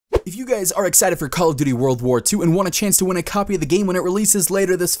If you guys are excited for Call of Duty World War II and want a chance to win a copy of the game when it releases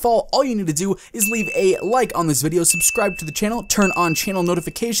later this fall, all you need to do is leave a like on this video, subscribe to the channel, turn on channel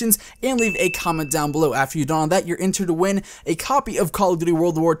notifications, and leave a comment down below. After you've done all that, you're entered to win a copy of Call of Duty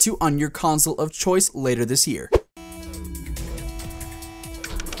World War II on your console of choice later this year.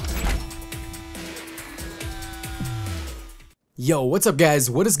 Yo, what's up guys?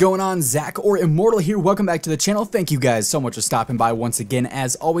 What is going on? Zach or Immortal here. Welcome back to the channel. Thank you guys so much for stopping by once again.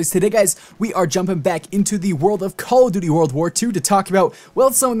 As always, today guys, we are jumping back into the world of Call of Duty World War II to talk about,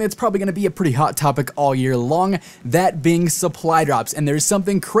 well, something that's probably going to be a pretty hot topic all year long, that being supply drops. And there's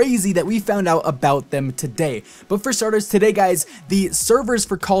something crazy that we found out about them today. But for starters, today guys, the servers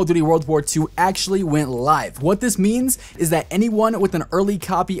for Call of Duty World War II actually went live. What this means is that anyone with an early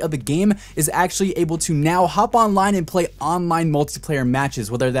copy of the game is actually able to now hop online and play online multiplayer matches,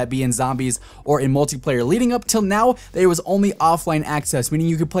 whether that be in zombies or in multiplayer. Leading up till now, there was only offline access, meaning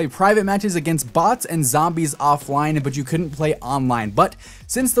you could play private matches against bots and zombies offline, but you couldn't play online. But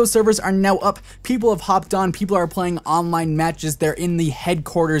since those servers are now up, people have hopped on, people are playing online matches, they're in the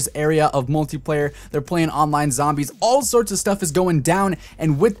headquarters area of multiplayer, they're playing online zombies, all sorts of stuff is going down,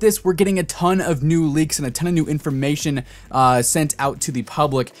 and with this, we're getting a ton of new leaks and a ton of new information sent out to the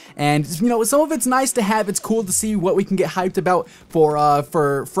public. And, you know, some of it's nice to have, it's cool to see what we can get hyped about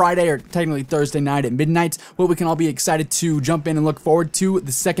for Friday, or technically Thursday night at midnight, what we can all be excited to jump in and look forward to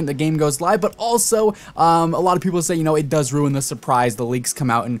the second the game goes live. But also, a lot of people say, you know, it does ruin the surprise, the leaks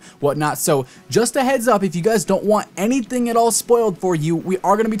come out and whatnot. So just a heads up, if you guys don't want anything at all spoiled for you, we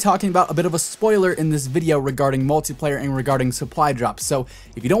are going to be talking about a bit of a spoiler in this video regarding multiplayer and regarding supply drops. So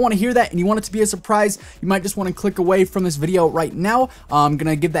if you don't want to hear that and you want it to be a surprise, you might just want to click away from this video right now. I'm going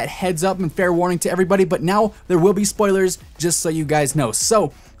to give that heads up and fair warning to everybody, but now there will be spoilers, just so you guys know.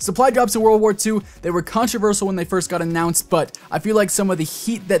 So supply drops in World War II, they were controversial when they first got announced, but I feel like some of the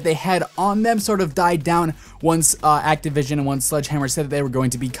heat that they had on them sort of died down once Activision and once Sledgehammer said that they were going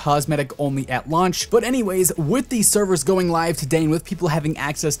to be cosmetic only at launch. But anyways, with these servers going live today and with people having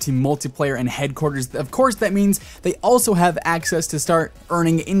access to multiplayer and headquarters, of course that means they also have access to start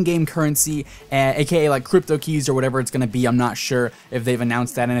earning in-game currency, aka like crypto keys or whatever it's going to be. I'm not sure if they've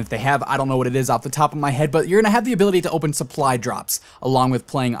announced that, and if they have, I don't know what it is off the top of my head, but you're going to have the ability to open supply drops along with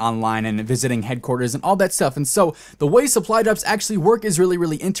playing online and visiting headquarters and all that stuff. And so the way supply drops actually work is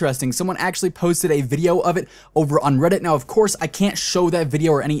really interesting. Someone actually posted a video of it over on Reddit. Now of course I can't show that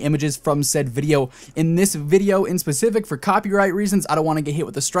video or any images from said video in this video in specific for copyright reasons. I don't want to get hit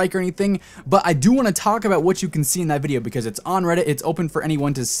with a strike or anything, but I do want to talk about what you can see in that video because it's on Reddit. It's open for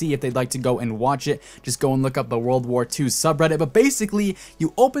anyone to see if they'd like to go and watch it. Just go and look up the World War II subreddit. But basically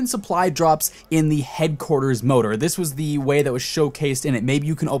you open supply drops in the headquarters mode, or this was the way that was showcased in it. Maybe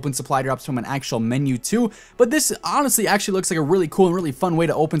you can open supply drops from an actual menu too, but this honestly actually looks like a really cool and really fun way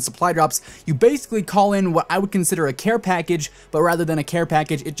to open supply drops. You basically call in what I would consider a care package, but rather than a care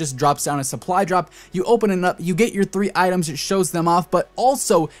package, it just drops down a supply drop. You open it up, you get your 3 items, it shows them off, but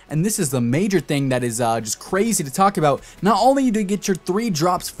also, and this is the major thing that is just crazy to talk about, not only do you get your 3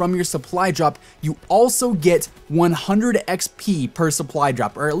 drops from your supply drop, you also get 100 XP per supply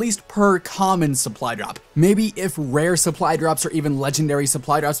drop, or at least per common supply drop. Maybe if rare supply drops or even legendary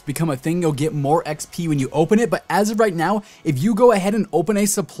supply drops become a thing, you'll get more XP when you open it, but as of right now, if you go ahead and open a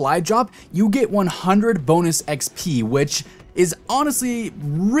supply drop, you get 100 bonus XP, which is honestly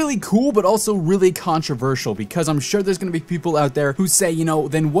really cool, but also really controversial, because I'm sure there's going to be people out there who say, you know,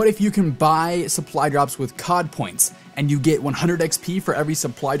 then what if you can buy supply drops with COD points and you get 100 XP for every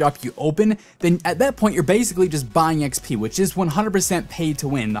supply drop you open? Then at that point you're basically just buying XP, which is 100% pay to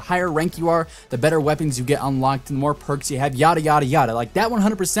win. The higher rank you are, the better weapons you get unlocked, and the more perks you have, yada yada yada. Like that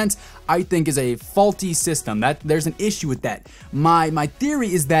 100% I think is a faulty system. That there's an issue with that. My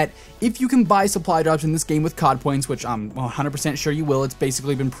theory is that if you can buy supply drops in this game with COD points, which I'm 100% sure you will, it's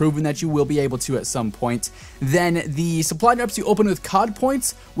basically been proven that you will be able to at some point, then the supply drops you open with COD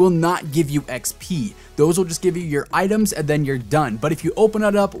points will not give you XP. Those will just give you your items and then you're done. But if you open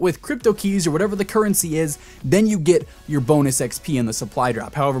it up with crypto keys or whatever the currency is, then you get your bonus XP in the supply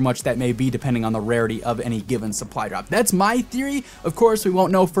drop, however much that may be depending on the rarity of any given supply drop. That's my theory. Of course, we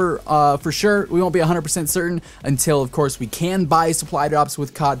won't know for sure. We won't be 100% certain until, of course, we can buy supply drops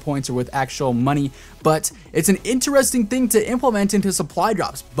with COD points or with actual money. But it's an interesting thing to implement into supply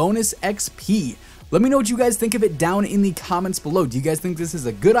drops. Bonus XP. Let me know what you guys think of it down in the comments below. Do you guys think this is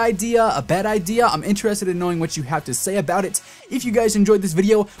a good idea, a bad idea? I'm interested in knowing what you have to say about it. If you guys enjoyed this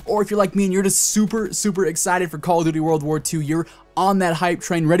video, or if you're like me and you're just super excited for Call of Duty World War II, you're on that hype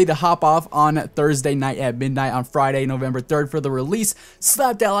train, ready to hop off on Thursday night at midnight on Friday, November 3rd for the release.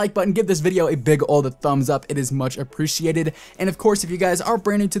 Slap that like button, give this video a big old thumbs up. It is much appreciated. And of course, if you guys are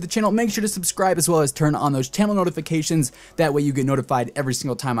brand new to the channel, make sure to subscribe as well as turn on those channel notifications. That way you get notified every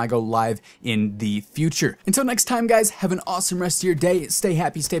single time I go live in the future. Until next time, guys, have an awesome rest of your day. Stay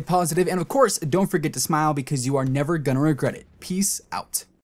happy, stay positive, and of course, don't forget to smile because you are never gonna regret it. Peace out.